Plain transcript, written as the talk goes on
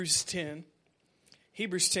Hebrews 10.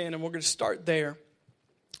 Hebrews 10, and we're going to start there.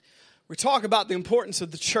 We're talking about the importance of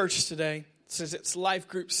the church today. It says it's Life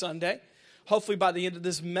Group Sunday. Hopefully by the end of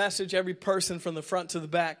this message, every person from the front to the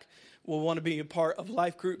back will want to be a part of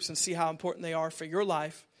life groups and see how important they are for your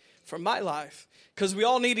life, for my life, because we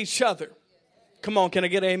all need each other. Come on, can I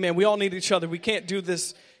get an amen? We all need each other. We can't do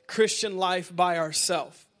this Christian life by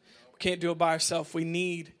ourselves. We can't do it by ourselves. We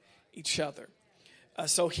need each other.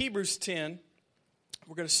 So Hebrews 10,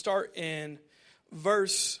 we're going to start in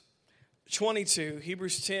verse 22.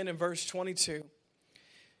 Hebrews 10 and verse 22.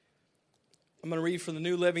 I'm going to read from the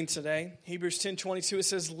New Living today. Hebrews 10:22, it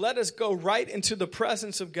says, "Let us go right into the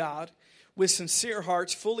presence of God with sincere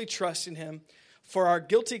hearts, fully trusting Him, for our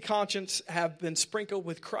guilty conscience have been sprinkled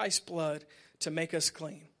with Christ's blood to make us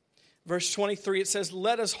clean." Verse 23, it says,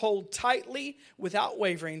 "Let us hold tightly without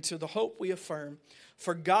wavering to the hope we affirm,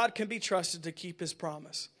 for God can be trusted to keep His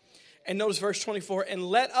promise." And notice verse 24, "And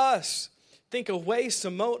let us think of ways to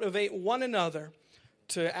motivate one another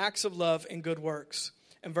to acts of love and good works."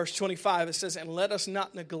 And verse 25, it says, "And let us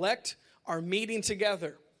not neglect our meeting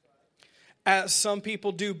together, as some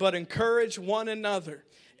people do, but encourage one another,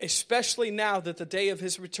 especially now that the day of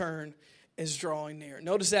His return is drawing near."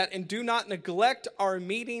 Notice that, "And do not neglect our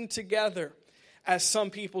meeting together, as some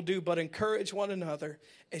people do, but encourage one another,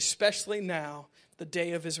 especially now the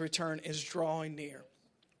day of His return is drawing near."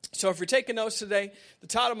 So if you're taking notes today, the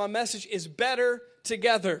title of my message is Better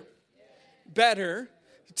Together. Better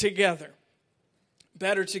Together.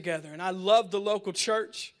 Better Together. And I love the local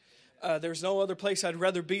church. There's no other place I'd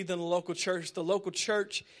rather be than the local church. The local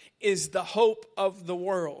church is the hope of the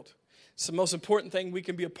world. So the most important thing we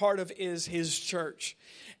can be a part of is His church.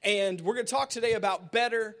 And we're going to talk today about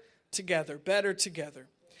better together. Better together.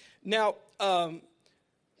 Now,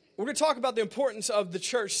 we're going to talk about the importance of the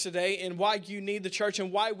church today and why you need the church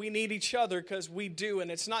and why we need each other, because we do.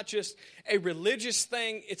 And it's not just a religious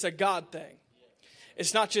thing, it's a God thing.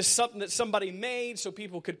 It's not just something that somebody made so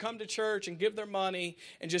people could come to church and give their money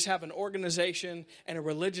and just have an organization and a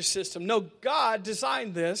religious system. No, God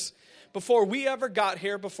designed this before we ever got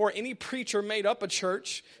here, before any preacher made up a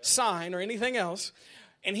church sign or anything else.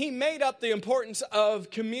 And He made up the importance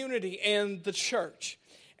of community and the church.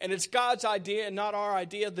 And it's God's idea and not our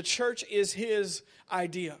idea. The church is His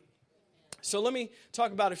idea. So let me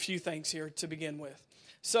talk about a few things here to begin with.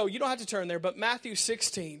 So you don't have to turn there, but Matthew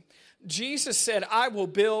 16, Jesus said, "I will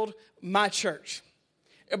build my church."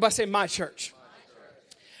 Everybody say, "My church."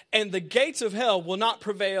 "And the gates of hell will not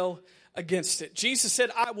prevail against it." Jesus said,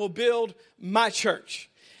 "I will build my church."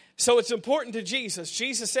 So it's important to Jesus.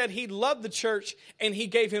 Jesus said He loved the church and He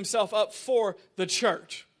gave Himself up for the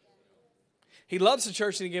church. He loves the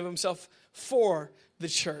church and He gave Himself for the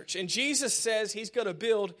church. And Jesus says He's going to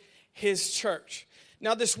build His church.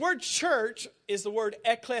 Now this word church is the word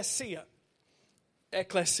ekklesia.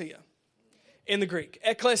 Ekklesia in the Greek.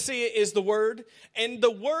 Ekklesia is the word. And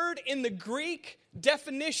the word in the Greek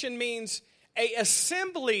definition means a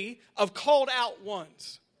assembly of called out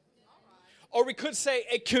ones. Or we could say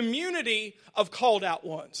a community of called out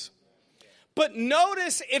ones. But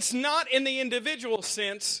notice it's not in the individual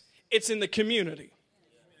sense. It's in the community.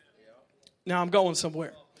 Now I'm going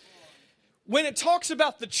somewhere. When it talks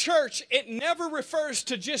about the church, it never refers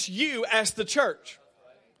to just you as the church.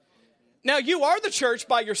 Now you are the church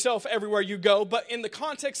by yourself everywhere you go, but in the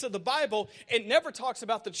context of the Bible, it never talks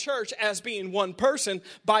about the church as being one person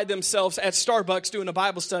by themselves at Starbucks doing a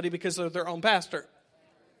Bible study because they're their own pastor.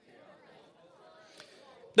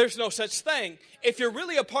 There's no such thing. If you're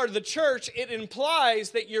really a part of the church, it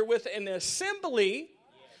implies that you're with an assembly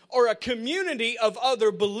or a community of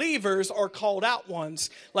other believers or called out ones,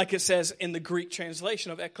 like it says in the Greek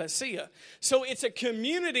translation of ekklesia. So it's a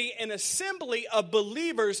community, an assembly of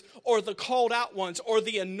believers or the called out ones or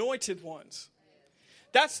the anointed ones.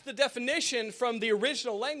 That's the definition from the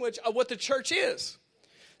original language of what the church is.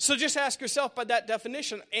 So just ask yourself by that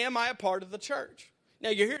definition, am I a part of the church? Now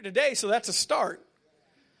you're here today, so that's a start.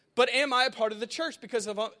 But am I a part of the church? Because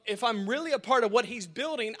if I'm really a part of what He's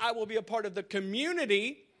building, I will be a part of the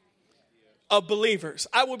community of believers.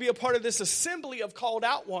 I will be a part of this assembly of called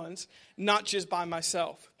out ones, not just by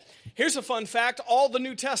myself. Here's a fun fact. All the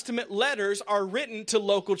New Testament letters are written to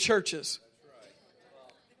local churches.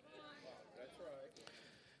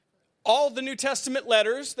 All the New Testament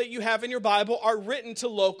letters that you have in your Bible are written to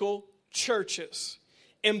local churches,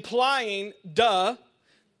 implying, that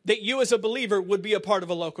you as a believer would be a part of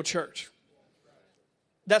a local church.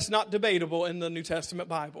 That's not debatable in the New Testament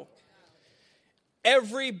Bible.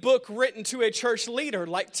 Every book written to a church leader,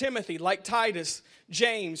 like Timothy, like Titus,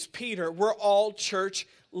 James, Peter, we're all church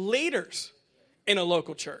leaders in a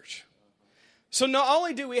local church. So not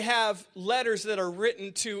only do we have letters that are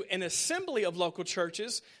written to an assembly of local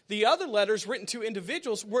churches, the other letters written to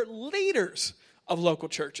individuals were leaders of local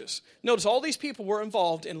churches. Notice all these people were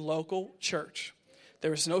involved in local church.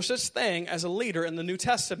 There is no such thing as a leader in the New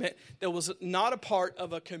Testament that was not a part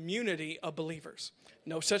of a community of believers.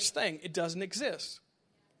 No such thing. It doesn't exist.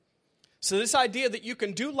 So this idea that you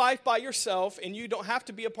can do life by yourself and you don't have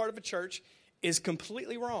to be a part of a church is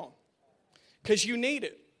completely wrong. Because you need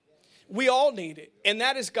it. We all need it. And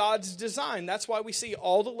that is God's design. That's why we see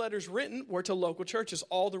all the letters written were to local churches.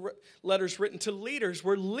 All the letters written to leaders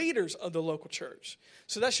were leaders of the local church.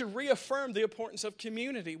 So that should reaffirm the importance of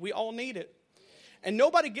community. We all need it. And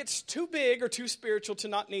nobody gets too big or too spiritual to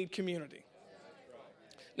not need community.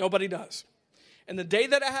 Nobody does. And the day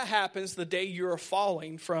that happens, the day you are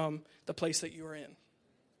falling from the place that you are in.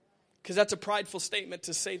 Because that's a prideful statement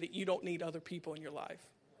to say that you don't need other people in your life.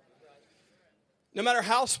 No matter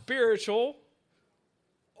how spiritual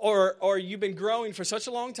or you've been growing for such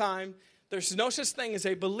a long time, there's no such thing as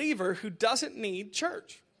a believer who doesn't need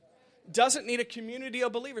church, doesn't need a community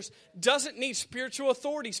of believers, doesn't need spiritual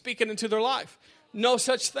authority speaking into their life. No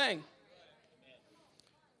such thing.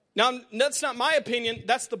 Now, that's not my opinion.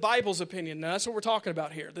 That's the Bible's opinion. Now, that's what we're talking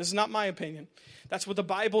about here. This is not my opinion. That's what the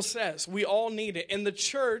Bible says. We all need it. And the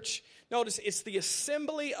church, notice, it's the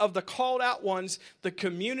assembly of the called out ones, the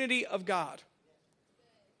community of God.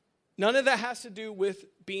 None of that has to do with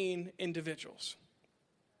being individuals.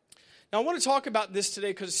 Now, I want to talk about this today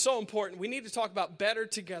because it's so important. We need to talk about better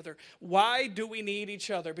together. Why do we need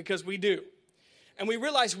each other? Because we do. And we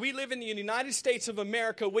realize we live in the United States of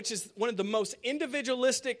America, which is one of the most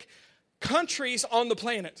individualistic countries on the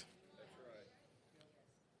planet.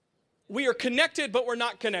 We are connected, but we're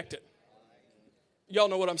not connected. Y'all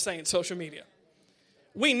know what I'm saying, social media.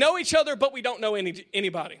 We know each other, but we don't know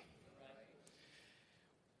anybody.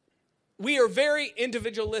 We are very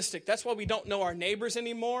individualistic. That's why we don't know our neighbors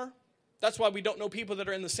anymore. That's why we don't know people that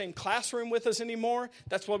are in the same classroom with us anymore.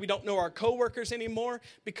 That's why we don't know our coworkers anymore,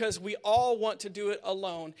 because we all want to do it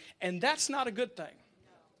alone. And that's not a good thing.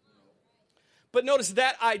 But notice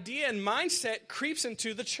that idea and mindset creeps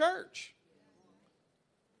into the church.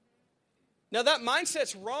 Now that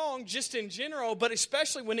mindset's wrong just in general, but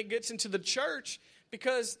especially when it gets into the church,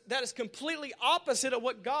 because that is completely opposite of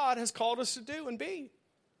what God has called us to do and be.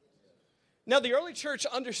 Now, the early church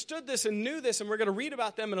understood this and knew this, and we're going to read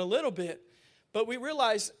about them in a little bit. But we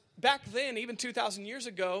realize back then, even 2,000 years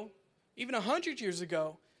ago, even 100 years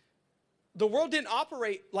ago, the world didn't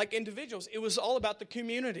operate like individuals. It was all about the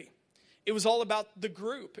community. It was all about the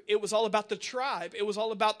group. It was all about the tribe. It was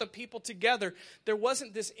all about the people together. There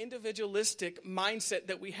wasn't this individualistic mindset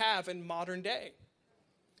that we have in modern day.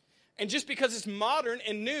 And just because it's modern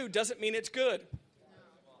and new doesn't mean it's good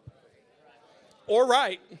or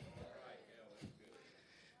right.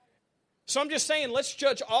 So I'm just saying, let's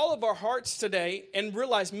judge all of our hearts today and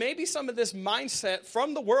realize maybe some of this mindset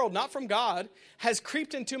from the world, not from God, has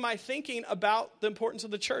creeped into my thinking about the importance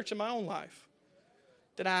of the church in my own life.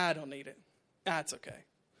 That I don't need it. It's okay.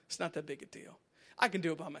 It's not that big a deal. I can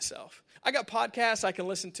do it by myself. I got podcasts. I can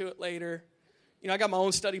listen to it later. You know, I got my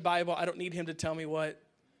own study Bible. I don't need him to tell me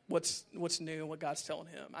what's new and what God's telling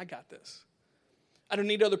him. I got this. I don't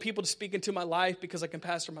need other people to speak into my life because I can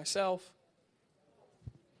pastor myself.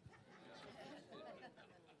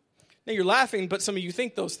 Now, you're laughing, but some of you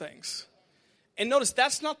think those things. And notice,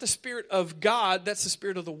 that's not the Spirit of God. That's the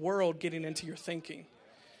spirit of the world getting into your thinking.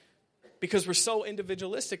 Because we're so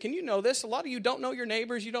individualistic. And you know this. A lot of you don't know your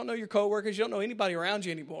neighbors. You don't know your coworkers. You don't know anybody around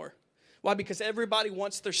you anymore. Why? Because everybody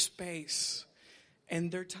wants their space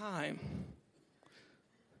and their time.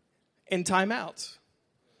 And time out.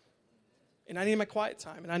 And I need my quiet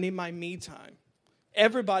time. And I need my me time.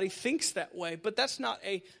 Everybody thinks that way. But that's not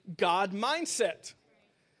a God mindset.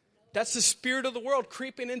 That's the spirit of the world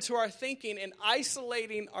creeping into our thinking and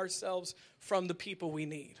isolating ourselves from the people we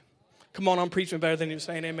need. Come on, I'm preaching better than you're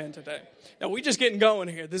saying amen today. Now, we're just getting going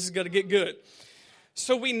here. This is going to get good.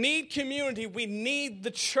 So we need community. We need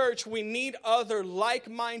the church. We need other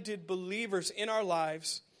like-minded believers in our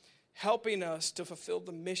lives helping us to fulfill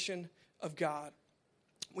the mission of God.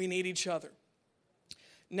 We need each other.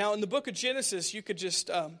 Now, in the book of Genesis, you could just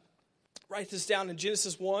write this down in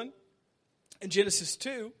Genesis 1 and Genesis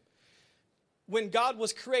 2. When God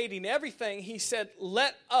was creating everything, he said,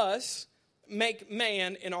 let us make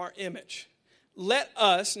man in our image. Let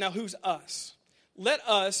us, now who's us? Let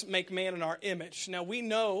us make man in our image. Now we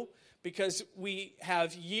know, because we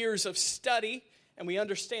have years of study and we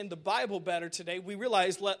understand the Bible better today, we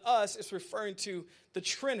realize let us is referring to the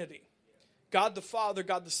Trinity. God the Father,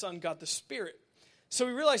 God the Son, God the Spirit. So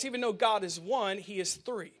we realize even though God is one, he is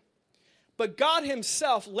three. But God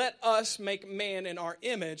himself, let us make man in our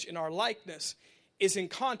image, in our likeness, is in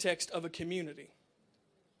context of a community.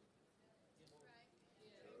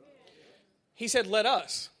 He said, let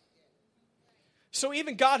us. So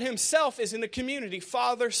even God himself is in the community,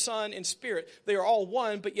 Father, Son, and Spirit. They are all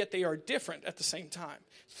one, but yet they are different at the same time.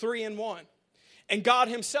 3 in 1. And God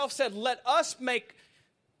himself said, let us make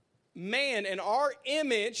man in our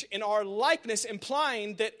image, in our likeness,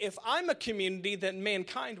 implying that if I'm a community, then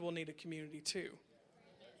mankind will need a community too.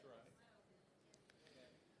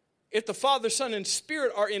 If the Father, Son, and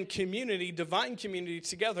Spirit are in community, divine community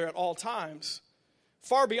together at all times,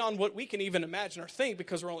 far beyond what we can even imagine or think,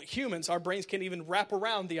 because we're only humans, our brains can't even wrap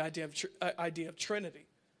around the idea of Trinity,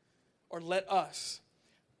 or let us.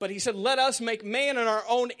 But he said, let us make man in our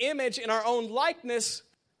own image, in our own likeness,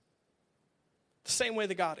 the same way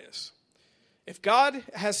that God is. If God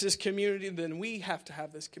has this community, then we have to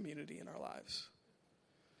have this community in our lives.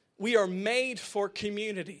 We are made for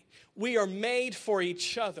community. We are made for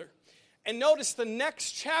each other. And notice the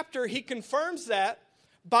next chapter, he confirms that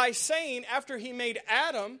by saying, after he made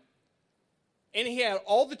Adam, and he had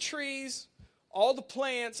all the trees, all the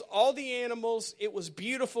plants, all the animals, it was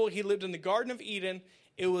beautiful. He lived in the Garden of Eden.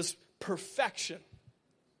 It was perfection.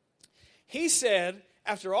 He said,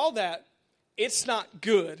 after all that, it's not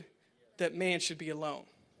good that man should be alone.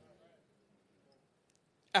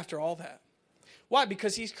 After all that. Why?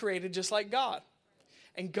 Because he's created just like God.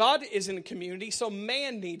 And God is in a community, so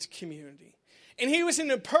man needs community. And he was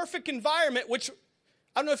in a perfect environment, which,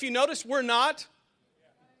 I don't know if you noticed, we're not.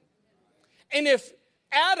 And if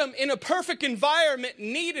Adam in a perfect environment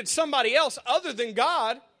needed somebody else other than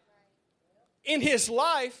God in his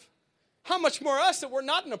life, how much more us that we're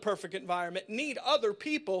not in a perfect environment need other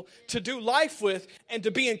people to do life with and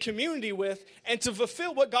to be in community with and to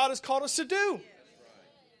fulfill what God has called us to do.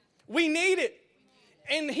 We need it.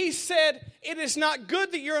 And he said, it is not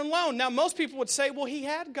good that you're alone. Now, most people would say, well, he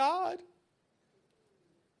had God.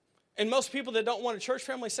 And most people that don't want a church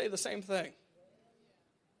family say the same thing.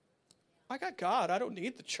 I got God. I don't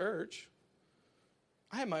need the church.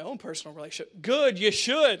 I have my own personal relationship. Good, you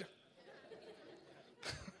should.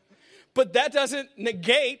 But that doesn't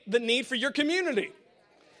negate the need for your community.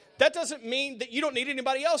 That doesn't mean that you don't need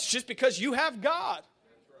anybody else just because you have God.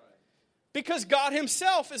 Because God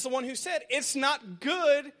himself is the one who said, it's not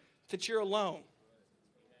good that you're alone.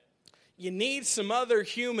 You need some other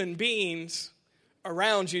human beings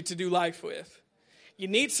around you to do life with. You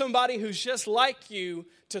need somebody who's just like you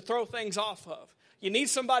to throw things off of. You need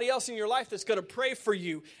somebody else in your life that's going to pray for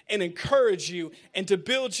you and encourage you and to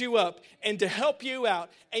build you up and to help you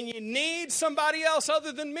out. And you need somebody else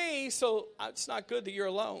other than me, so it's not good that you're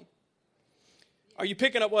alone. Are you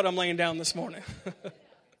picking up what I'm laying down this morning?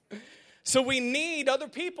 So we need other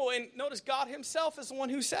people. And notice God himself is the one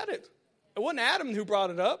who said it. It wasn't Adam who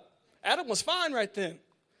brought it up. Adam was fine right then.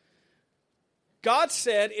 God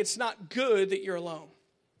said it's not good that you're alone.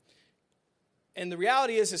 And the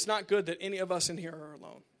reality is it's not good that any of us in here are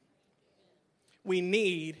alone. We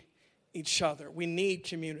need each other. We need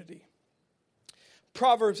community.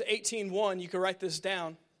 Proverbs 18:1, you can write this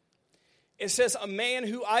down. It says, a man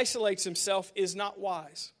who isolates himself is not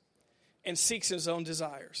wise and seeks his own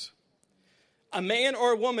desires. A man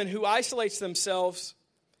or a woman who isolates themselves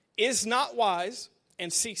is not wise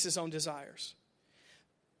and seeks his own desires.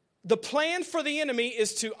 The plan for the enemy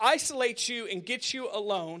is to isolate you and get you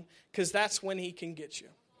alone, because that's when he can get you.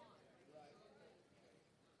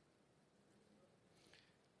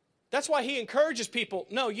 That's why he encourages people,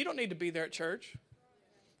 no, you don't need to be there at church.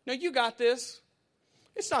 No, you got this.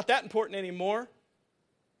 It's not that important anymore.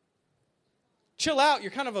 Chill out,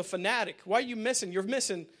 you're kind of a fanatic. Why are you missing? You're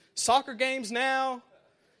missing soccer games now.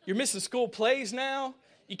 You're missing school plays now.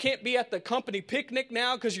 You can't be at the company picnic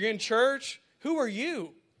now because you're in church. Who are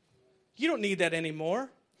you? You don't need that anymore.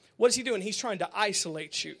 What is he doing? He's trying to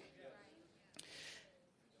isolate you.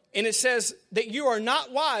 And it says that you are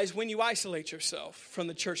not wise when you isolate yourself from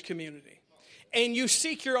the church community. And you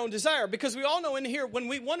seek your own desire. Because we all know in here, when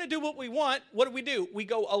we want to do what we want, what do? We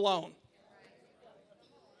go alone.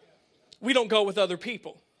 We don't go with other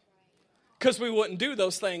people. Because we wouldn't do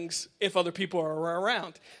those things if other people are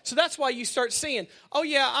around. So that's why you start seeing, oh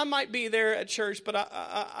yeah, I might be there at church, but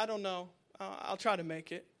I don't know. I'll try to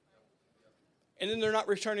make it. And then they're not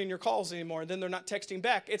returning your calls anymore. And then they're not texting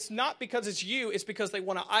back. It's not because it's you. It's because they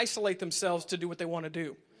want to isolate themselves to do what they want to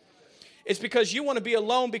do. It's because you want to be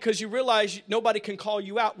alone because you realize nobody can call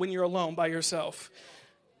you out when you're alone by yourself.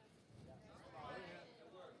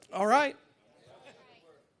 All right.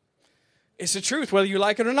 It's the truth, whether you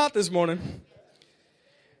like it or not this morning.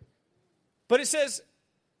 But it says,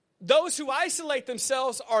 Those who isolate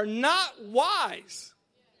themselves are not wise.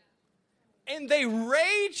 And they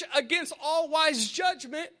rage against all wise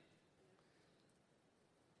judgment.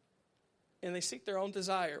 And they seek their own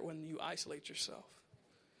desire when you isolate yourself.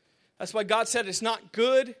 That's why God said it's not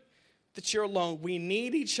good that you're alone. We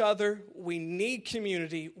need each other. We need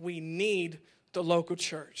community. We need the local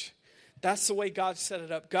church. That's the way God set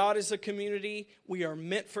it up. God is a community. We are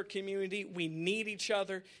meant for community. We need each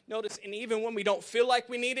other. Notice, and even when we don't feel like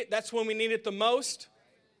we need it, that's when we need it the most.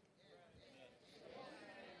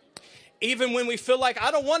 Even when we feel like,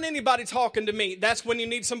 I don't want anybody talking to me, that's when you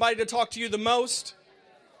need somebody to talk to you the most.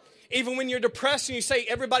 Even when you're depressed and you say,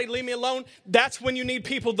 everybody leave me alone, that's when you need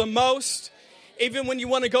people the most. Even when you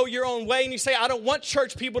want to go your own way and you say, I don't want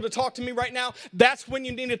church people to talk to me right now, that's when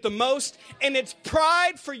you need it the most. And it's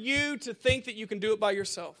pride for you to think that you can do it by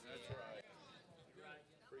yourself.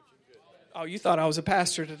 Oh, you thought I was a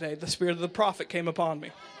pastor today. The spirit of the prophet came upon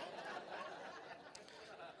me.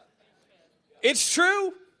 It's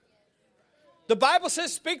true. The Bible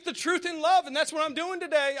says speak the truth in love, and that's what I'm doing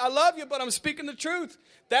today. I love you, but I'm speaking the truth.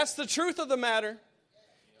 That's the truth of the matter,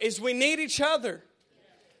 is we need each other.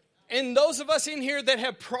 And those of us in here that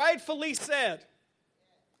have pridefully said,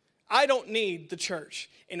 I don't need the church,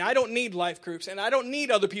 and I don't need life groups, and I don't need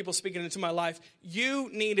other people speaking into my life. You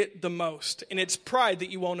need it the most, and it's pride that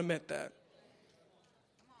you won't admit that.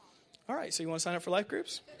 All right, so you want to sign up for life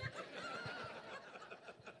groups?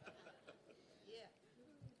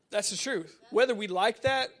 That's the truth. Whether we like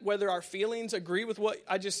that, whether our feelings agree with what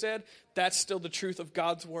I just said, that's still the truth of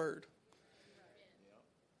God's word.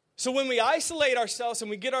 So when we isolate ourselves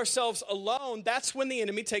and we get ourselves alone, that's when the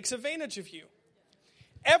enemy takes advantage of you.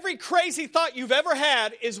 Every crazy thought you've ever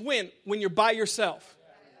had is when you're by yourself.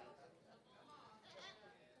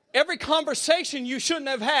 Every conversation you shouldn't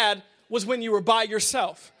have had was when you were by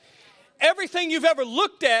yourself. Everything you've ever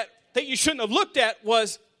looked at that you shouldn't have looked at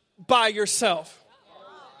was by yourself.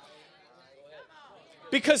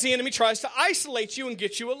 Because the enemy tries to isolate you and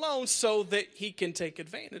get you alone so that he can take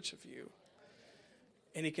advantage of you.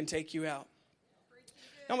 And he can take you out.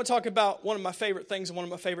 Now I'm going to talk about one of my favorite things and one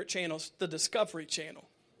of my favorite channels, the Discovery Channel.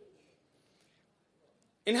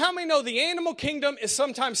 And how many know the animal kingdom is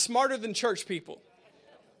sometimes smarter than church people?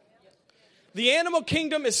 The animal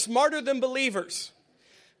kingdom is smarter than believers.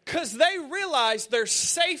 Because they realize there's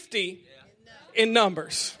safety in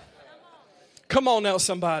numbers. Come on now,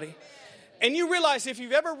 somebody. And you realize if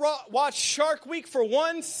you've ever watched Shark Week for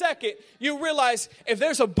 1 second, you realize if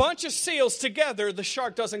there's a bunch of seals together, the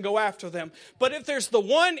shark doesn't go after them. But if there's the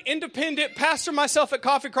one independent pastor myself at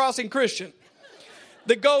Coffee Crossing Christian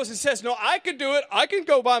that goes and says, no, I can do it. I can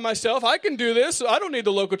go by myself. I can do this. I don't need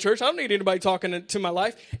the local church. I don't need anybody talking to my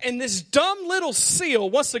life. And this dumb little seal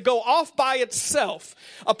wants to go off by itself,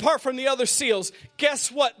 apart from the other seals.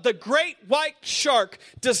 Guess what? The great white shark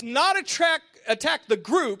does not attack the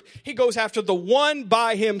group. He goes after the one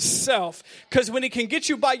by himself. Because when he can get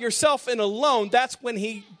you by yourself and alone, that's when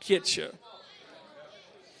he gets you.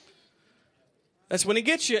 That's when he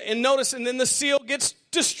gets you. And notice, and then the seal gets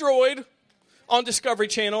destroyed on Discovery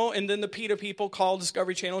Channel, and then the PETA people call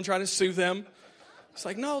Discovery Channel and try to sue them. It's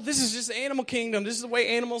like, no, this is just the animal kingdom. This is the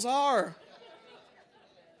way animals are.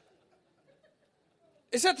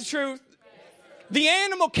 Is that the truth? The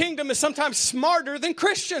animal kingdom is sometimes smarter than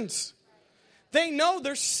Christians. They know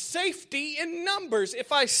there's safety in numbers.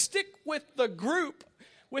 If I stick with the group,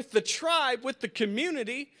 with the tribe, with the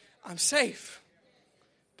community, I'm safe.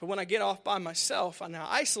 But when I get off by myself, I now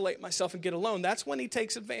isolate myself and get alone, that's when he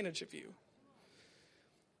takes advantage of you.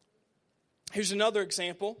 Here's another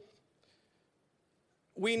example.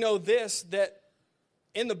 We know this, that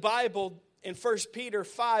in the Bible, in 1 Peter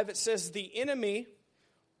 5, it says the enemy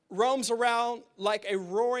roams around like a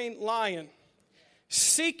roaring lion,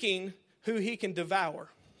 seeking who he can devour.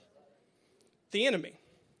 The enemy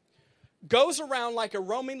goes around like a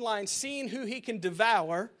roaming lion, seeing who he can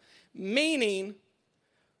devour, meaning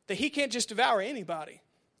that he can't just devour anybody,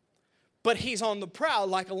 but he's on the prowl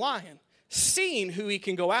like a lion, seeing who he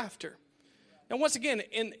can go after. Now, once again,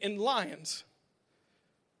 in lions,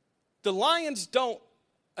 the lions don't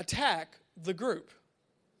attack the group.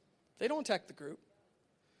 They don't attack the group.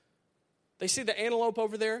 They see the antelope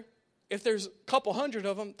over there. If there's a couple hundred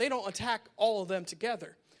of them, they don't attack all of them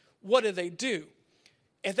together. What do?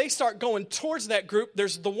 If they start going towards that group,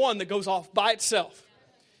 there's the one that goes off by itself.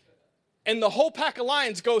 And the whole pack of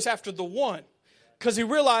lions goes after the one. Because he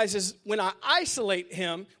realizes when I isolate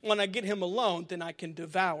him, when I get him alone, then I can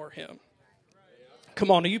devour him. Come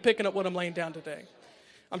on, are you picking up what I'm laying down today?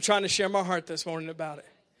 I'm trying to share my heart this morning about it.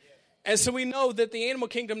 And so we know that the animal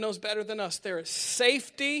kingdom knows better than us. There is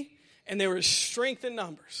safety And there is strength in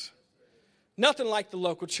numbers. Nothing like the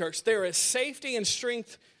local church. There is safety and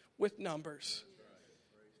strength with numbers.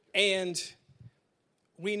 And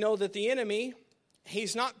we know that the enemy,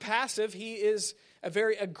 he's not passive. He is a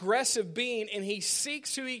very aggressive being, and he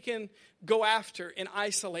seeks who he can go after and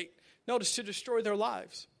isolate. Notice, to destroy their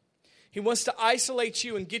lives. He wants to isolate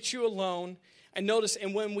you and get you alone. And notice,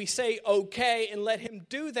 and when we say okay and let him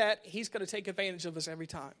do that, he's going to take advantage of us every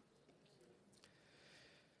time.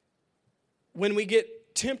 When we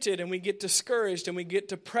get tempted and we get discouraged and we get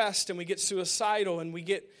depressed and we get suicidal and we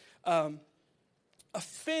get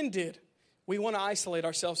offended, we want to isolate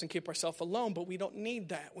ourselves and keep ourselves alone, but we don't need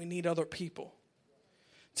that. We need other people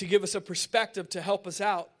to give us a perspective to help us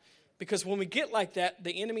out. Because when we get like that,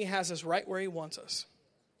 the enemy has us right where he wants us.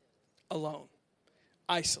 Alone.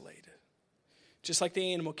 Isolated. Just like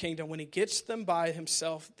the animal kingdom, when he gets them by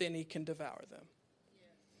himself, then he can devour them.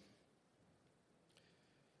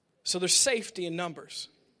 So there's safety in numbers.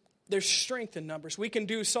 There's strength in numbers. We can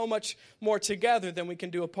do so much more together than we can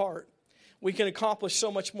do apart. We can accomplish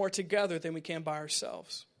so much more together than we can by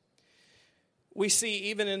ourselves. We see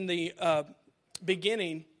even in the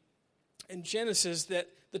beginning in Genesis that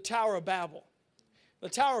the Tower of Babel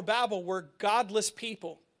were godless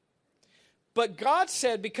people. But God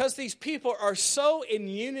said, because these people are so in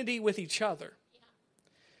unity with each other,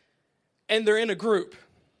 and they're in a group,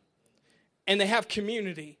 and they have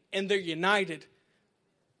community, and they're united,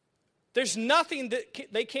 there's nothing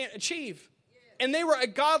that they can't achieve. And they were a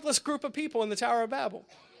godless group of people in the Tower of Babel.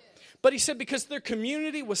 But he said because their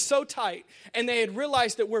community was so tight, and they had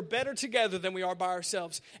realized that we're better together than we are by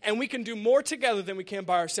ourselves, and we can do more together than we can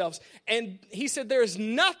by ourselves. And he said there is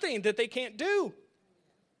nothing that they can't do.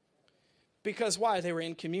 Because why? They were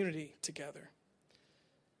in community together.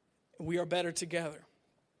 We are better together.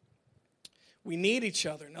 We need each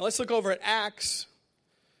other. Now let's look over at Acts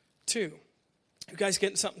 2. You guys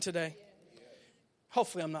getting something today?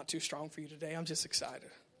 Hopefully I'm not too strong for you today. I'm just excited.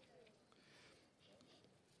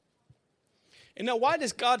 And now why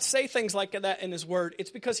does God say things like that in his word? It's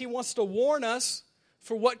because he wants to warn us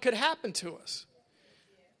for what could happen to us.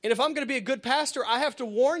 And if I'm going to be a good pastor, I have to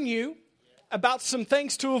warn you about some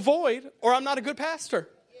things to avoid, or I'm not a good pastor.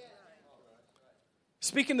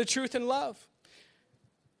 Speaking the truth in love.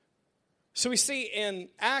 So we see in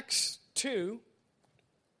Acts 2,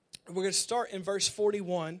 we're going to start in verse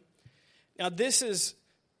 41. Now this is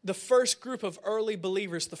the first group of early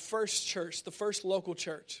believers, the first church, the first local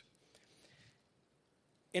church.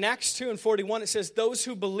 In Acts 2 and 41, it says, those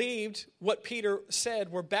who believed what Peter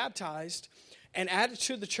said were baptized and added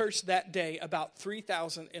to the church that day about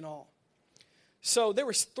 3,000 in all. So there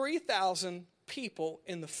was 3,000 people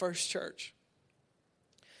in the first church.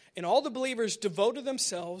 And all the believers devoted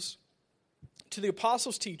themselves to the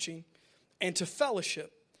apostles' teaching and to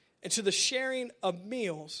fellowship and to the sharing of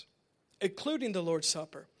meals, including the Lord's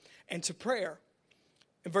Supper, and to prayer.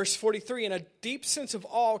 In verse 43, and a deep sense of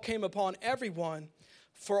awe came upon everyone,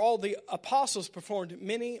 for all the apostles performed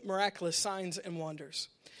many miraculous signs and wonders.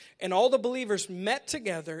 And all the believers met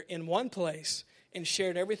together in one place and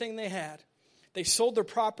shared everything they had. They sold their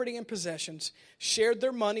property and possessions, shared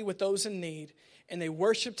their money with those in need, and they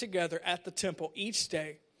worshiped together at the temple each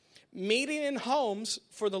day, meeting in homes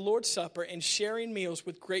for the Lord's Supper and sharing meals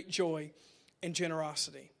with great joy and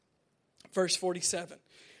generosity. Verse 47,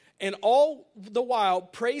 and all the while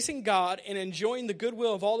praising God and enjoying the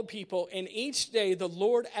goodwill of all the people, and each day the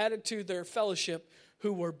Lord added to their fellowship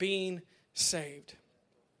who were being saved.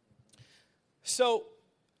 So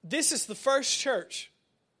this is the first church.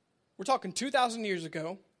 We're talking 2,000 years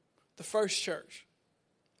ago, the first church.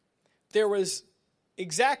 There was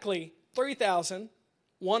exactly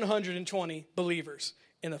 3,120 believers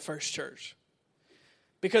in the first church.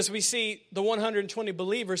 Because we see the 120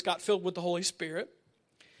 believers got filled with the Holy Spirit.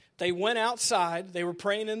 They went outside, they were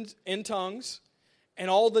praying in tongues, and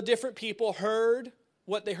all the different people heard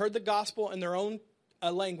the gospel in their own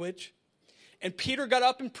language. And Peter got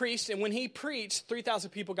up and preached, and when he preached, 3,000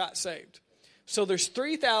 people got saved. So there's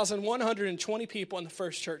 3,120 people in the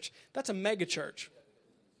first church. That's a mega church.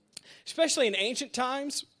 Especially in ancient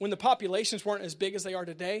times, when the populations weren't as big as they are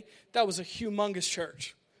today, that was a humongous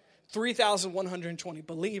church. 3,120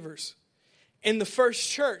 believers in the first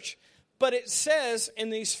church. But it says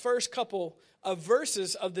in these first couple of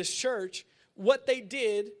verses of this church what they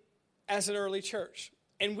did as an early church.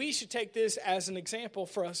 And we should take this as an example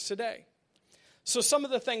for us today. So some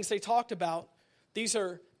of the things they talked about, these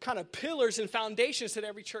are kind of pillars and foundations that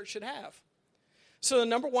every church should have. So the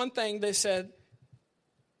number one thing they said,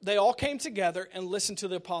 they all came together and listened to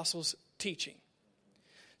the apostles' teaching.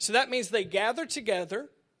 So that means they gathered together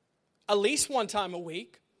at least one time a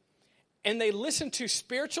week, and they listened to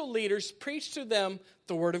spiritual leaders preach to them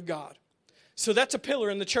the Word of God. So that's a pillar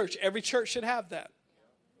in the church. Every church should have that.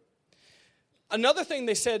 Another thing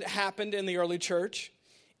they said happened in the early church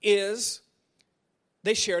is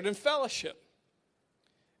they shared in fellowship.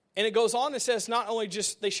 And it goes on, it says not only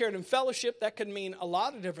just they shared in fellowship, that could mean a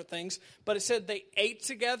lot of different things, but it said they ate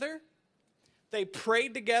together, they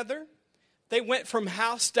prayed together, they went from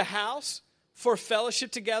house to house for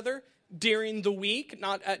fellowship together during the week,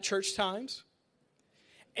 not at church times.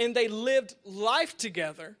 And they lived life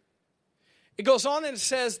together. It goes on and it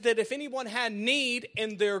says that if anyone had need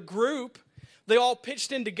in their group, they all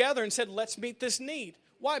pitched in together and said, let's meet this need.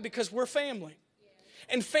 Why? Because we're family.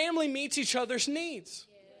 And family meets each other's needs.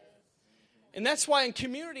 And that's why in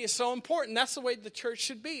community is so important. That's the way the church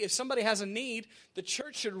should be. If somebody has a need, the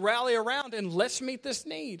church should rally around and let's meet this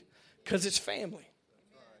need because it's family.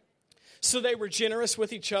 So they were generous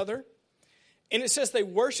with each other. And it says they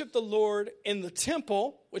worshiped the Lord in the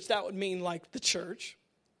temple, which that would mean like the church.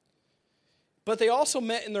 But they also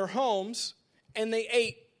met in their homes and they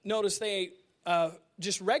ate. Notice they ate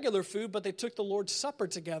just regular food, but they took the Lord's Supper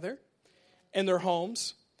together in their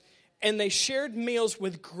homes. And they shared meals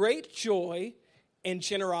with great joy and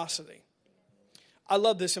generosity. I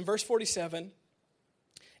love this in verse 47.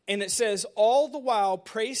 And it says, all the while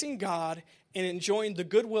praising God and enjoying the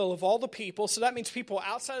goodwill of all the people. So that means people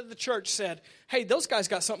outside of the church said, hey, those guys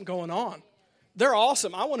got something going on. They're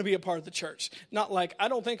awesome. I want to be a part of the church. Not like, I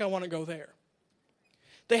don't think I want to go there.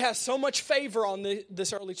 They have so much favor on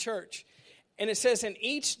this early church. And it says, and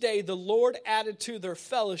each day the Lord added to their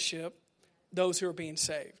fellowship those who are being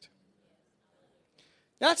saved.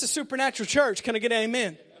 That's a supernatural church. Can I get an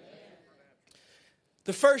amen?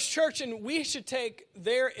 The first church, and we should take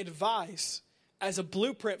their advice as a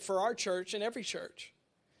blueprint for our church and every church.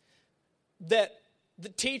 That the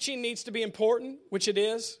teaching needs to be important, which it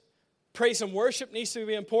is. Praise and worship needs to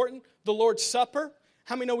be important. The Lord's Supper.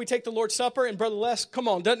 How many know we take the Lord's Supper? And Brother Les, come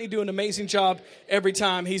on, doesn't he do an amazing job every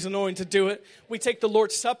time he's anointed to do it? We take the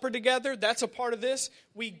Lord's Supper together. That's a part of this.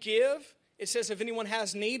 We give. It says if anyone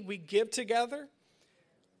has need, we give together.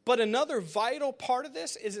 But another vital part of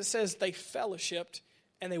this is it says they fellowshipped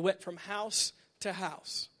and they went from house to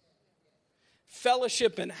house.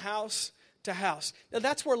 Fellowship and house to house. Now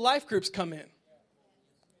that's where life groups come in.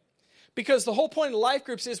 Because the whole point of life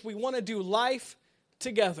groups is we want to do life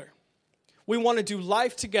together. We want to do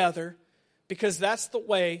life together because that's the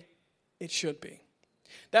way it should be.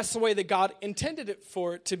 That's the way that God intended it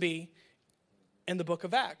for it to be in the book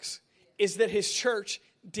of Acts. Is that his church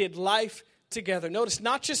did life together. Notice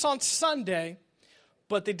not just on Sunday,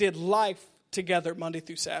 but they did life together Monday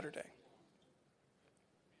through Saturday.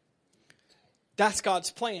 That's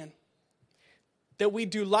God's plan. That we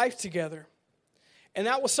do life together. And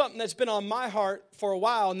that was something that's been on my heart for a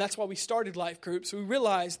while, and that's why we started life groups. We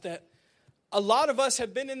realized that a lot of us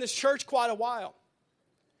have been in this church quite a while.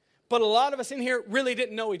 But a lot of us in here really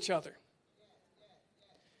didn't know each other.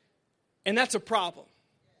 And that's a problem.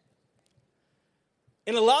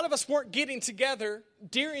 And a lot of us weren't getting together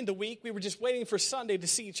during the week. We were just waiting for Sunday to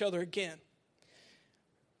see each other again.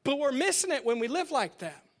 But we're missing it when we live like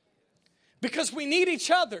that. Because we need each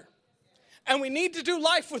other. And we need to do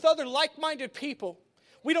life with other like-minded people.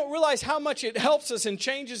 We don't realize how much it helps us and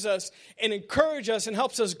changes us and encourages us and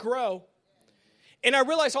helps us grow. And I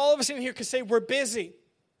realize all of us in here can say we're busy.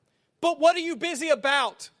 But what are you busy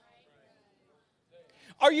about?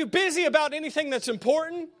 Are you busy about anything that's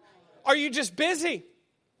important? Are you just busy?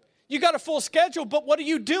 You got a full schedule, but what are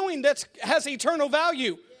you doing that has eternal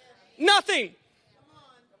value? Nothing.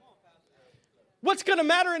 What's going to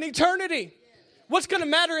matter in eternity? What's going to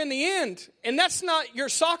matter in the end? And that's not your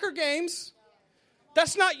soccer games.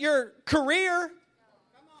 That's not your career.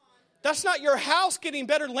 That's not your house getting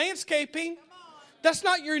better landscaping. That's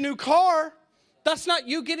not your new car. That's not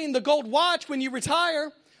you getting the gold watch when you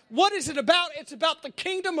retire. What is it about? It's about the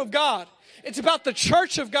kingdom of God. It's about the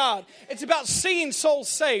church of God. It's about seeing souls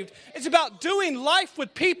saved. It's about doing life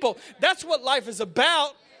with people. That's what life is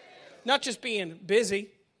about. Not just being busy.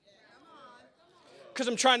 Because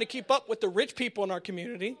I'm trying to keep up with the rich people in our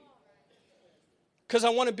community. Because I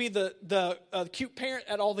want to be the cute parent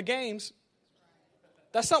at all the games.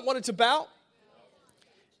 That's not what it's about.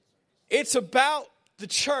 It's about the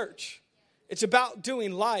church. It's about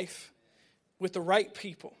doing life with the right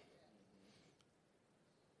people.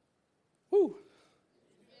 Woo.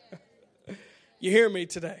 You hear me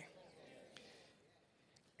today?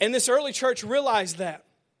 And this early church realized that.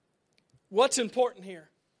 What's important here?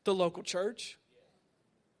 The local church.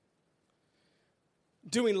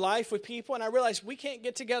 Doing life with people. And I realized we can't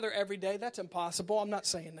get together every day. That's impossible. I'm not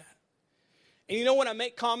saying that. And you know, when I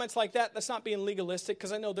make comments like that, that's not being legalistic,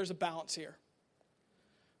 because I know there's a balance here.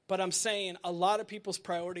 But I'm saying a lot of people's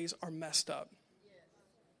priorities are messed up.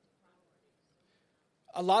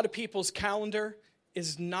 A lot of people's calendar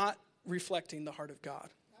is not reflecting the heart of God.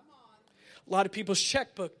 A lot of people's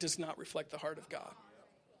checkbook does not reflect the heart of God.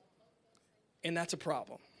 And that's a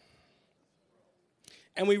problem.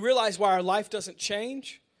 And we realize why our life doesn't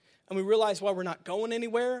change. And we realize why we're not going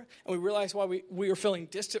anywhere. And we realize why we are feeling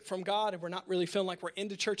distant from God and we're not really feeling like we're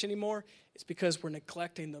into church anymore. It's because we're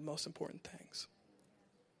neglecting the most important things.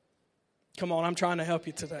 Come on, I'm trying to help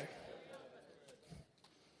you today.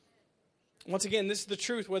 Once again, this is the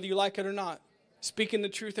truth, whether you like it or not. Speaking the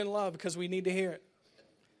truth in love, because we need to hear it.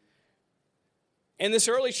 And this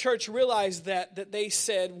early church realized that they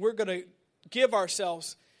said, we're going to give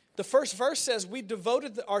ourselves. The first verse says we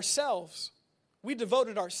devoted ourselves. We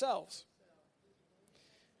devoted ourselves.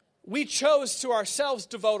 We chose to ourselves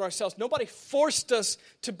devote ourselves. Nobody forced us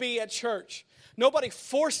to be at church. Nobody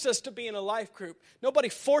forced us to be in a life group. Nobody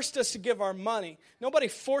forced us to give our money. Nobody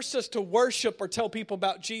forced us to worship or tell people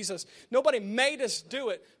about Jesus. Nobody made us do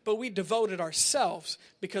it, but we devoted ourselves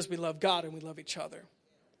because we love God and we love each other.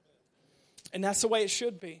 And that's the way it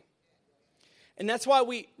should be. And that's why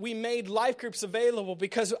we made life groups available,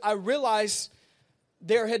 because I realized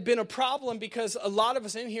there had been a problem because a lot of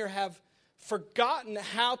us in here have forgotten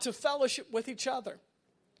how to fellowship with each other.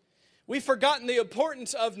 We've forgotten the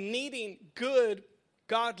importance of needing good,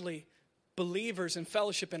 godly believers and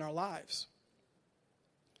fellowship in our lives.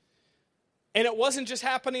 And it wasn't just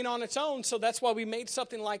happening on its own, so that's why we made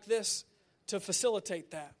something like this to facilitate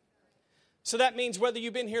that. So that means whether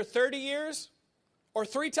you've been here 30 years or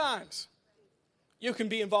 3 times, you can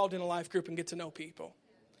be involved in a life group and get to know people.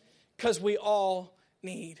 Because we all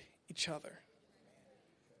need each other.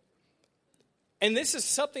 And this is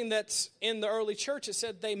something that's in the early church. It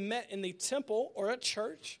said they met in the temple or at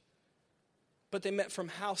church, but they met from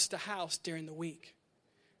house to house during the week,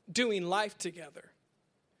 doing life together.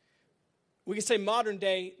 We could say modern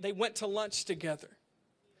day, they went to lunch together.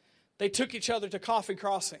 They took each other to Coffee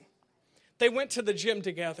Crossing. They went to the gym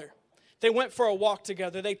together. They went for a walk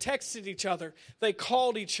together. They texted each other. They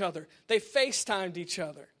called each other. They FaceTimed each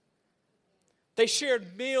other. They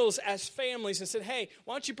shared meals as families and said, hey,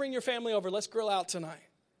 why don't you bring your family over? Let's grill out tonight.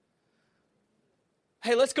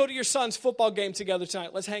 Hey, let's go to your son's football game together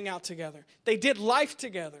tonight. Let's hang out together. They did life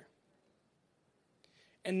together.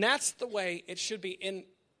 And that's the way it should be. And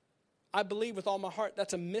I believe with all my heart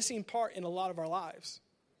that's a missing part in a lot of our lives.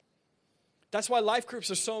 That's why life groups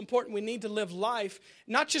are so important. We need to live life,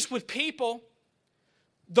 not just with people,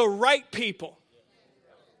 the right people.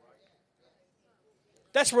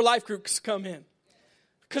 That's where life groups come in.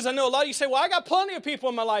 Because I know a lot of you say, well, I got plenty of people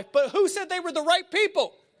in my life. But who said they were the right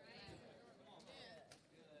people?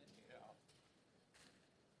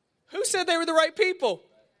 Who said they were the right people?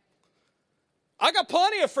 I got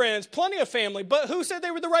plenty of friends, plenty of family. But who said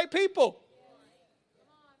they were the right people?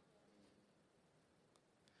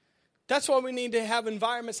 That's why we need to have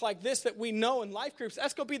environments like this that we know in life groups.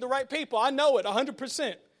 That's going to be the right people. I know it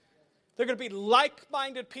 100%. They're going to be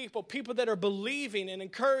like-minded people, people that are believing and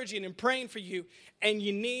encouraging and praying for you. And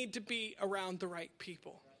you need to be around the right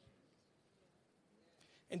people.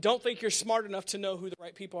 And don't think you're smart enough to know who the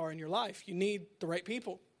right people are in your life. You need the right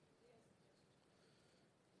people.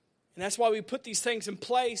 And that's why we put these things in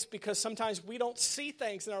place, because sometimes we don't see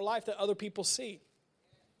things in our life that other people see.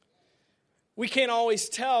 We can't always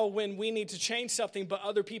tell when we need to change something, but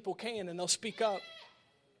other people can, and they'll speak up.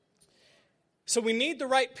 So we need the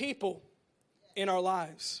right people in our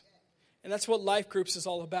lives. And that's what life groups is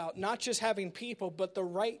all about. Not just having people, but the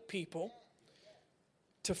right people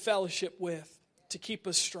to fellowship with, to keep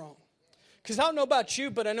us strong. Because I don't know about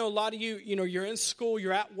you, but I know a lot of you, you're in school,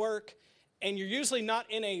 you're at work, and you're usually not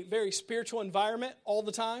in a very spiritual environment all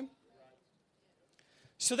the time.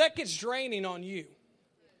 So that gets draining on you.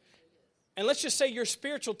 And let's just say your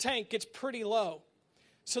spiritual tank gets pretty low.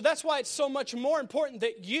 So that's why it's so much more important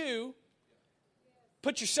that you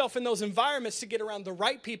put yourself in those environments to get around the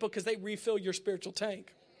right people, because they refill your spiritual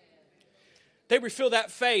tank. They refill that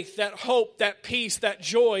faith, that hope, that peace, that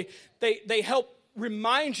joy. They help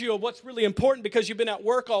remind you of what's really important, because you've been at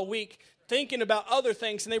work all week thinking about other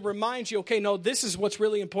things, and they remind you, okay, no, this is what's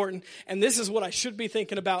really important, and this is what I should be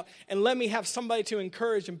thinking about, and let me have somebody to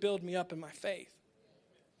encourage and build me up in my faith.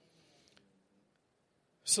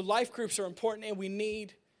 So life groups are important, and we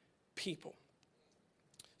need people.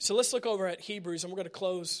 So let's look over at Hebrews, and we're going to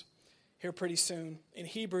close here pretty soon in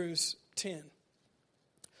Hebrews 10.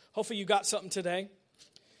 Hopefully you got something today.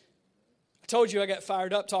 I told you I got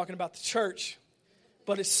fired up talking about the church,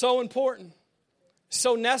 but it's so important,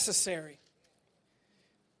 so necessary.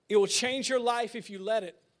 It will change your life if you let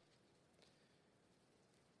it.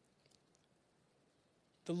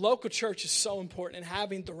 The local church is so important in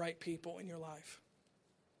having the right people in your life.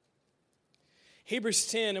 Hebrews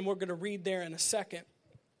 10, and we're going to read there in a second.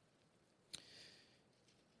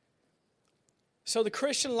 So the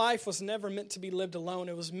Christian life was never meant to be lived alone.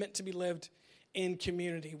 It was meant to be lived in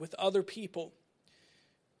community with other people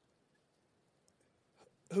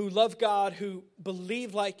who love God, who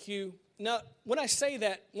believe like you. Now, when I say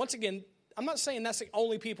that, once again, I'm not saying that's the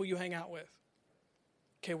only people you hang out with.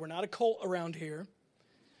 Okay, we're not a cult around here.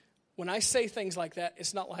 When I say things like that,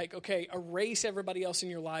 it's not like, okay, erase everybody else in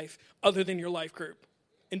your life other than your life group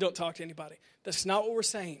and don't talk to anybody. That's not what we're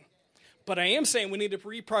saying. But I am saying we need to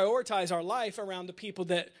reprioritize our life around the people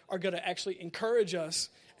that are going to actually encourage us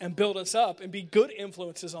and build us up and be good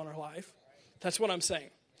influences on our life. That's what I'm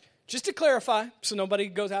saying. Just to clarify, so nobody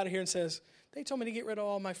goes out of here and says, they told me to get rid of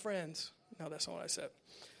all my friends. No, that's not what I said.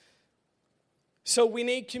 So we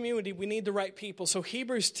need community. We need the right people. So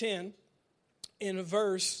Hebrews 10 in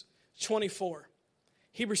verse 24.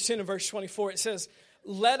 Hebrews 10 and verse 24, it says,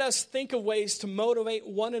 let us think of ways to motivate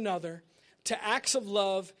one another to acts of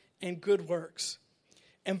love and good works.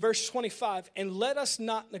 And verse 25, and let us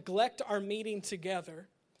not neglect our meeting together,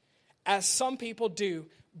 as some people do,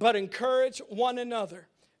 but encourage one another,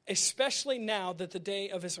 especially now that the day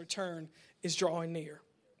of his return is drawing near.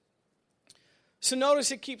 So notice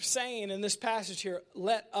it keeps saying in this passage here,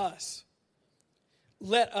 let us.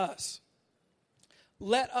 Let us.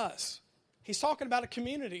 Let us. He's talking about a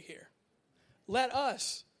community here. Let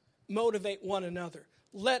us motivate one another.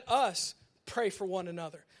 Let us pray for one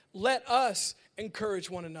another. Let us encourage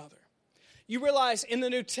one another. You realize in the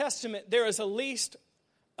New Testament there is at least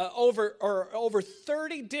over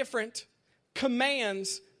 30 different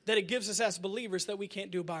commands that it gives us as believers that we can't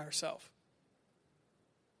do by ourselves.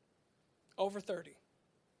 Over 30.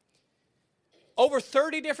 Over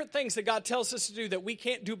 30 different things that God tells us to do that we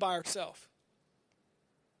can't do by ourselves.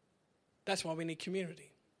 That's why we need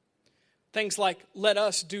community. Things like, let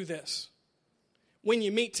us do this. When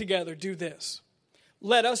you meet together, do this.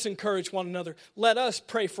 Let us encourage one another. Let us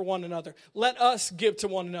pray for one another. Let us give to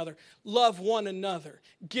one another. Love one another.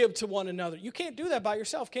 Give to one another. You can't do that by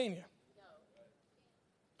yourself, can you?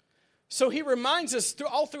 So he reminds us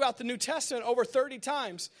all throughout the New Testament over 30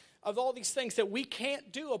 times of all these things that we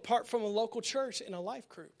can't do apart from a local church and a life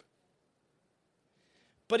group.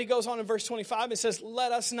 But he goes on in verse 25 and says,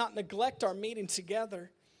 let us not neglect our meeting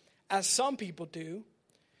together as some people do,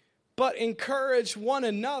 but encourage one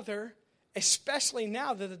another, especially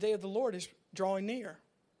now that the day of the Lord is drawing near.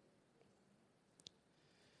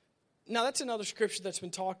 Now that's another scripture that's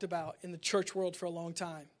been talked about in the church world for a long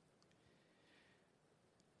time.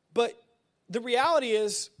 But the reality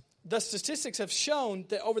is, the statistics have shown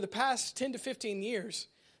that over the past 10 to 15 years,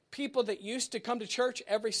 people that used to come to church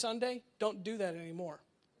every Sunday don't do that anymore.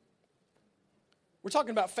 We're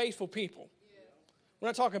talking about faithful people. We're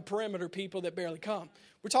not talking perimeter people that barely come.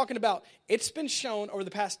 We're talking about, it's been shown over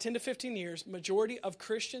the past 10 to 15 years, majority of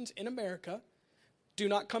Christians in America do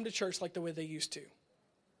not come to church like the way they used to.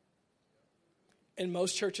 And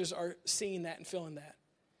most churches are seeing that and feeling that.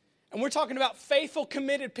 And we're talking about faithful,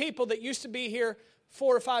 committed people that used to be here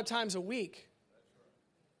 4 or 5 times a week.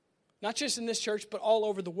 Not just in this church, but all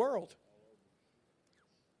over the world.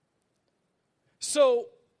 So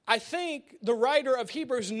I think the writer of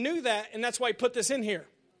Hebrews knew that, and that's why he put this in here.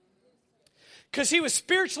 Because he was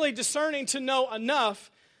spiritually discerning to know enough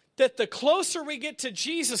that the closer we get to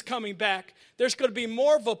Jesus coming back, there's going to be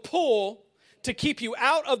more of a pull to keep you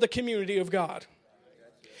out of the community of God.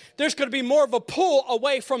 There's going to be more of a pull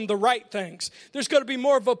away from the right things. There's going to be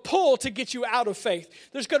more of a pull to get you out of faith.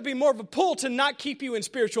 There's going to be more of a pull to not keep you in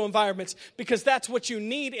spiritual environments because that's what you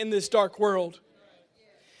need in this dark world.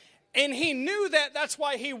 And he knew that. That's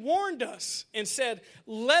why he warned us and said,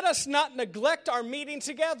 let us not neglect our meeting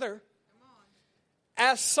together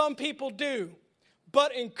as some people do,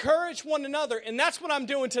 but encourage one another. And that's what I'm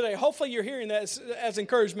doing today. Hopefully you're hearing that as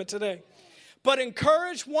encouragement today. But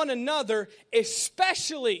encourage one another,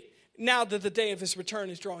 especially now that the day of his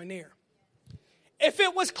return is drawing near. If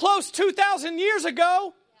it was close 2,000 years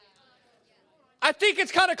ago, I think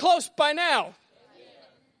it's kind of close by now.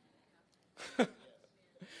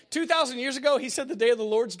 2,000 years ago, he said the day of the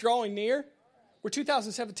Lord's drawing near. We're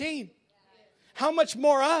 2017. How much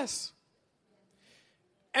more us?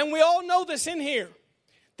 And we all know this in here,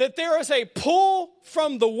 that there is a pull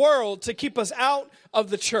from the world to keep us out of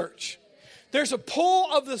the church. There's a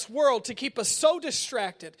pull of this world to keep us so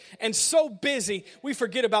distracted and so busy, we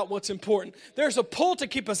forget about what's important. There's a pull to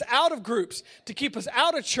keep us out of groups, to keep us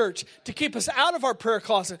out of church, to keep us out of our prayer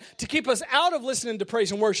closet, to keep us out of listening to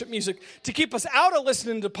praise and worship music, to keep us out of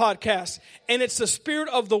listening to podcasts. And it's the spirit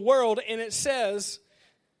of the world, and it says,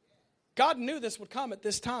 God knew this would come at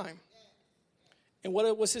this time. And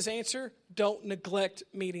what was his answer? Don't neglect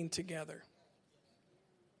meeting together.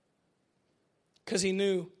 Because he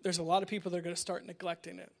knew there's a lot of people that are going to start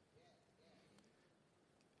neglecting it.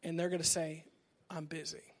 And they're going to say, I'm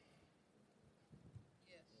busy.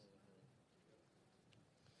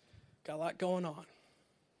 Got a lot going on.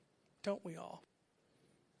 Don't we all?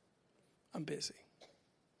 I'm busy.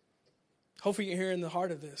 Hopefully you're hearing the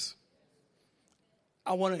heart of this.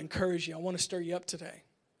 I want to encourage you. I want to stir you up today.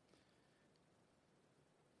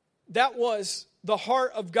 That was the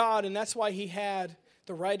heart of God, and that's why he had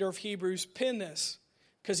the writer of Hebrews pen this,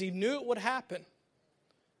 because he knew it would happen.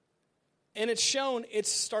 And it's shown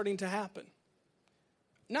it's starting to happen.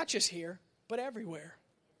 Not just here, but everywhere.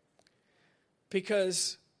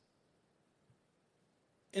 Because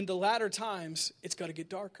in the latter times, it's going to get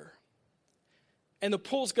darker. And the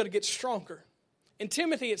pull's going to get stronger. In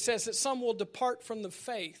Timothy, it says that some will depart from the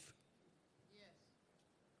faith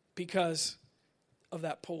because of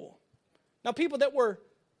that pull. Now, people that were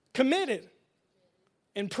committed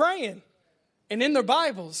and praying and in their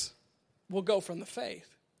Bibles will go from the faith.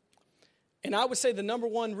 And I would say the number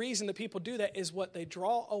one reason that people do that is what they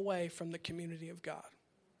draw away from the community of God.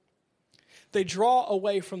 They draw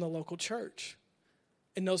away from the local church.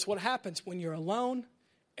 And notice what happens when you're alone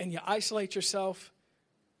and you isolate yourself,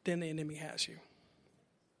 then the enemy has you.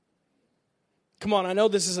 Come on, I know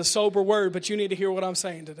this is a sober word, but you need to hear what I'm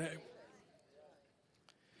saying today.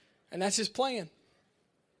 And that's his plan.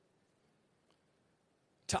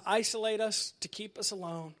 To isolate us, to keep us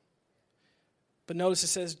alone. But notice it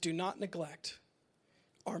says, do not neglect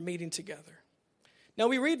our meeting together. Now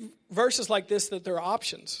we read verses like this that there are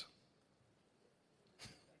options.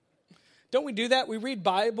 Don't we do that? We read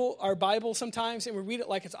our Bible sometimes and we read it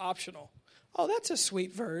like it's optional. Oh, that's a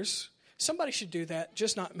sweet verse. Somebody should do that,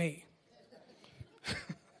 just not me.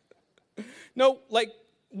 No, like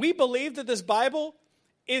we believe that this Bible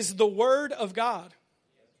is the Word of God.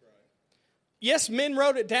 Yes, men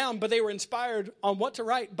wrote it down, but they were inspired on what to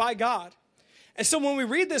write by God. And so when we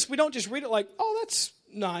read this, we don't just read it like, oh, that's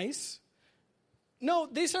nice. No,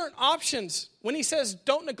 these aren't options. When he says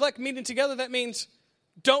don't neglect meeting together, that means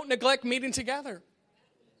don't neglect meeting together.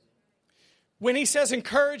 When he says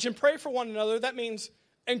encourage and pray for one another, that means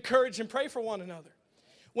encourage and pray for one another.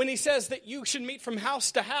 When he says that you should meet from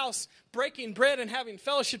house to house, breaking bread and having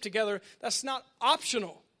fellowship together, that's not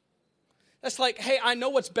optional. That's like, hey, I know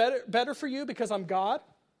what's better for you because I'm God.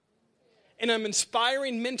 And I'm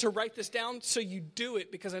inspiring men to write this down so you do it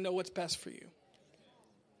because I know what's best for you.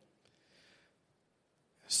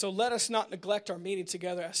 So let us not neglect our meeting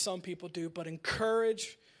together as some people do, but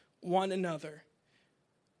encourage one another.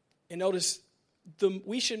 And notice,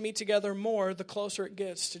 we should meet together more the closer it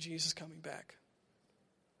gets to Jesus coming back.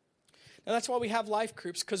 Now that's why we have life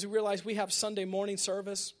groups, because we realize we have Sunday morning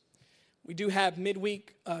service. We do have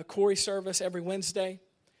midweek Corey service every Wednesday.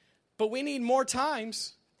 But we need more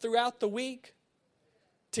times throughout the week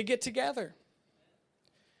to get together.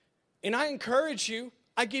 And I encourage you,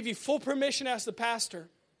 I give you full permission as the pastor.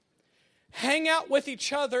 Hang out with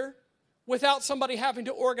each other without somebody having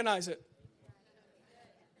to organize it.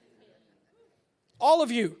 All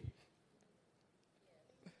of you.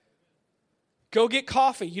 Go get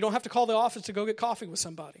coffee. You don't have to call the office to go get coffee with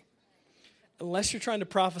somebody. Unless you're trying to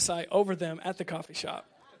prophesy over them at the coffee shop.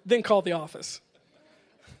 Then call the office.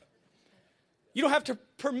 You don't have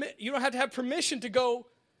to have permission to go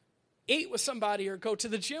eat with somebody or go to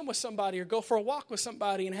the gym with somebody or go for a walk with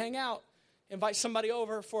somebody and hang out. Invite somebody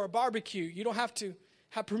over for a barbecue. You don't have to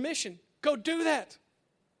have permission. Go do that.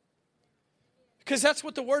 Because that's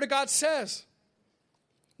what the Word of God says.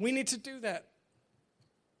 We need to do that.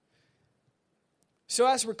 So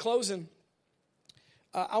as we're closing,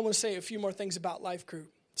 I want to say a few more things about Life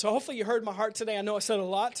Group. So hopefully you heard my heart today. I know I said a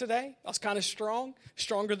lot today. I was kind of strong,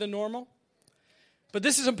 stronger than normal. But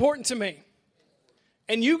this is important to me.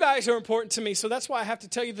 And you guys are important to me. So that's why I have to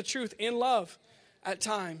tell you the truth in love at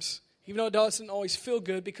times. Even though it doesn't always feel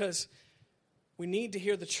good, because we need to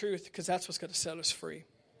hear the truth, because that's what's going to set us free.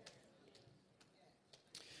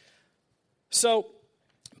 So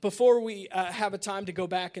before we have a time to go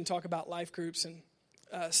back and talk about life groups and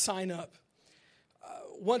sign up,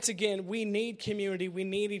 once again, we need community. We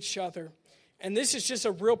need each other. And this is just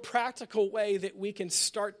a real practical way that we can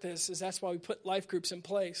start this, is that's why we put life groups in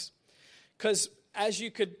place. Because as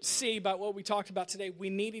you could see by what we talked about today, we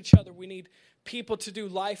need each other. We need people to do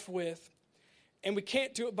life with, and we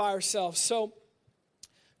can't do it by ourselves. So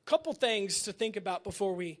a couple things to think about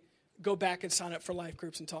before we go back and sign up for life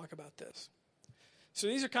groups and talk about this. So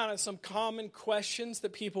these are kind of some common questions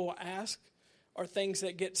that people will ask or things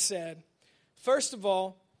that get said. First of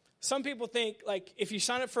all, some people think, like, if you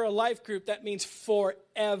sign up for a life group, that means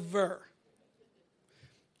forever.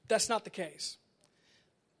 That's not the case.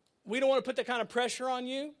 We don't want to put that kind of pressure on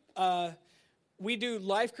you. We do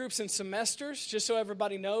life groups in semesters, just so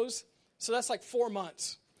everybody knows. So that's like 4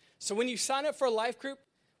 months. So when you sign up for a life group,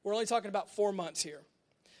 we're only talking about 4 months here.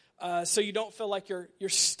 So you don't feel like you're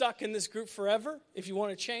stuck in this group forever if you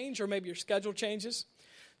want to change or maybe your schedule changes.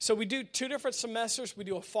 So we do 2 different semesters. We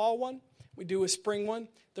do a fall one. We do a spring one.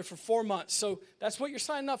 They're for 4 months. So that's what you're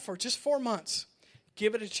signing up for, just 4 months.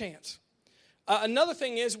 Give it a chance. Another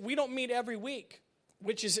thing is we don't meet every week,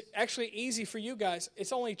 which is actually easy for you guys.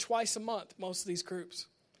 It's only twice a month, most of these groups.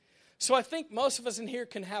 So I think most of us in here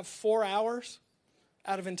can have 4 hours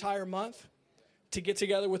out of an entire month to get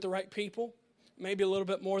together with the right people, maybe a little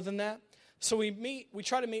bit more than that. So we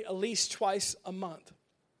try to meet at least twice a month.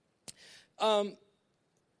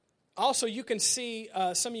 Also, you can see,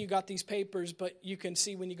 some of you got these papers, but you can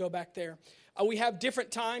see when you go back there. We have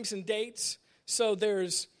different times and dates. So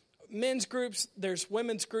there's men's groups, there's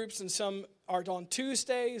women's groups, and some are on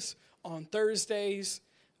Tuesdays, on Thursdays.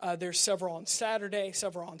 There's several on Saturday,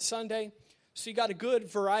 several on Sunday. So you got a good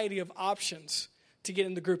variety of options to get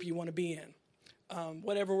in the group you want to be in,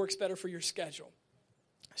 whatever works better for your schedule.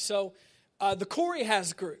 So the Corey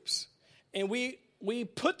has groups, and we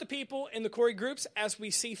put the people in the Corey groups as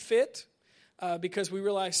we see fit because we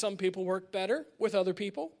realize some people work better with other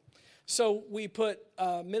people. So we put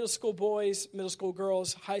middle school boys, middle school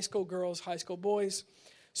girls, high school boys.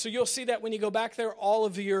 So you'll see that when you go back there, all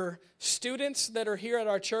of your students that are here at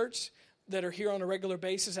our church, that are here on a regular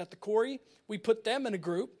basis at the Corey, we put them in a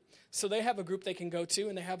group. So they have a group they can go to,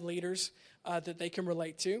 and they have leaders that they can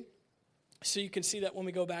relate to. So you can see that when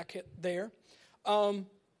we go back there.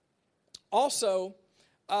 Also,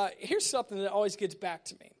 here's something that always gets back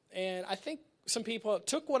to me. And I think some people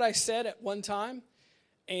took what I said at one time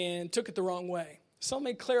and took it the wrong way. So let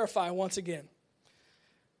me clarify once again.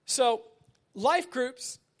 So life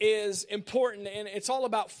groups is important, and it's all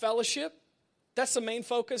about fellowship. That's the main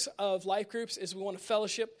focus of life groups is we want to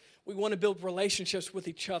fellowship. We want to build relationships with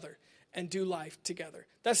each other and do life together.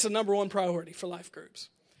 That's the number one priority for life groups.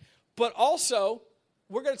 But also,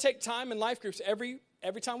 we're going to take time in life groups every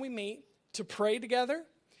time we meet to pray together.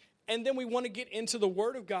 And then we want to get into the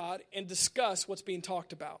Word of God and discuss what's being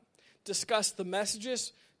talked about. Discuss the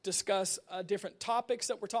messages, discuss different topics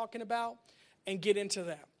that we're talking about, and get into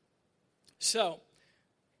that. So,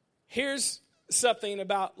 here's something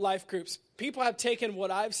about life groups. People have taken what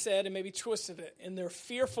I've said and maybe twisted it, and they're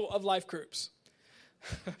fearful of life groups.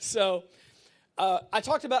 So, I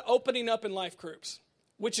talked about opening up in life groups,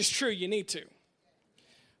 which is true, you need to.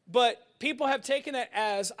 But people have taken it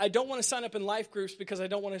as, I don't want to sign up in life groups because I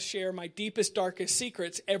don't want to share my deepest, darkest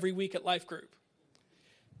secrets every week at life group.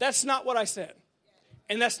 That's not what I said.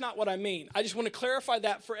 And that's not what I mean. I just want to clarify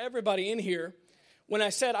that for everybody in here. When I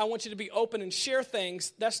said I want you to be open and share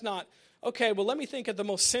things, that's not, okay, well, let me think of the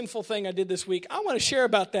most sinful thing I did this week. I want to share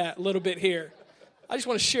about that a little bit here. I just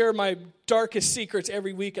want to share my darkest secrets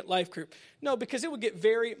every week at life group. No, because it would get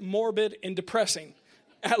very morbid and depressing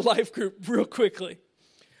at life group real quickly.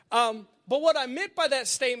 But what I meant by that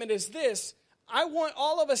statement is this. I want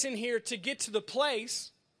all of us in here to get to the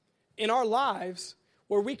place in our lives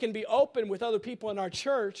where we can be open with other people in our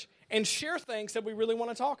church and share things that we really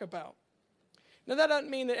want to talk about. Now, that doesn't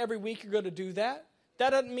mean that every week you're going to do that. That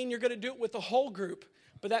doesn't mean you're going to do it with the whole group.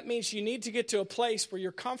 But that means you need to get to a place where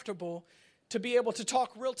you're comfortable to be able to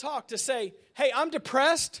talk real talk, to say, hey, I'm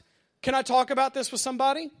depressed. Can I talk about this with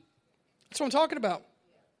somebody? That's what I'm talking about.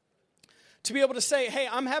 To be able to say, hey,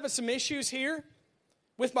 I'm having some issues here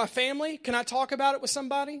with my family. Can I talk about it with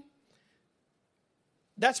somebody?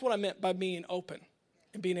 That's what I meant by being open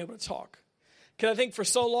and being able to talk. Because I think for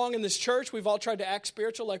so long in this church, we've all tried to act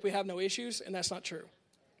spiritual like we have no issues, and that's not true.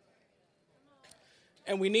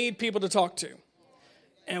 And we need people to talk to.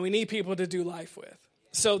 And we need people to do life with.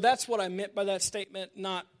 So that's what I meant by that statement,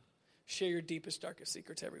 not share your deepest, darkest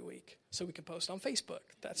secrets every week so we can post on Facebook.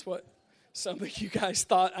 That's what some of you guys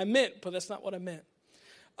thought I meant, but that's not what I meant.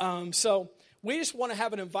 So we just want to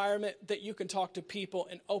have an environment that you can talk to people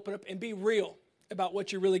and open up and be real about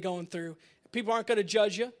what you're really going through. People aren't going to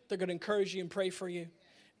judge you. They're going to encourage you and pray for you.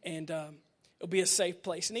 And it'll be a safe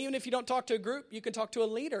place. And even if you don't talk to a group, you can talk to a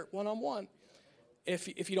leader one-on-one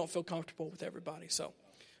if you don't feel comfortable with everybody. So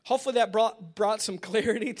hopefully that brought some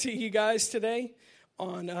clarity to you guys today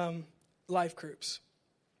on life groups.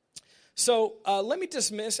 So let me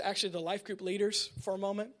dismiss actually the life group leaders for a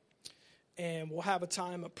moment, and we'll have a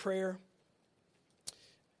time of prayer,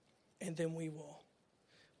 and then we will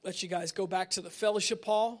let you guys go back to the fellowship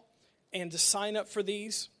hall and to sign up for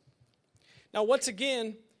these. Now, once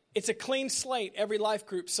again, it's a clean slate, every life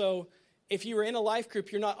group. So if you were in a life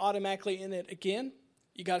group, you're not automatically in it again.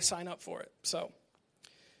 You got to sign up for it. So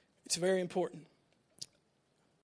it's very important.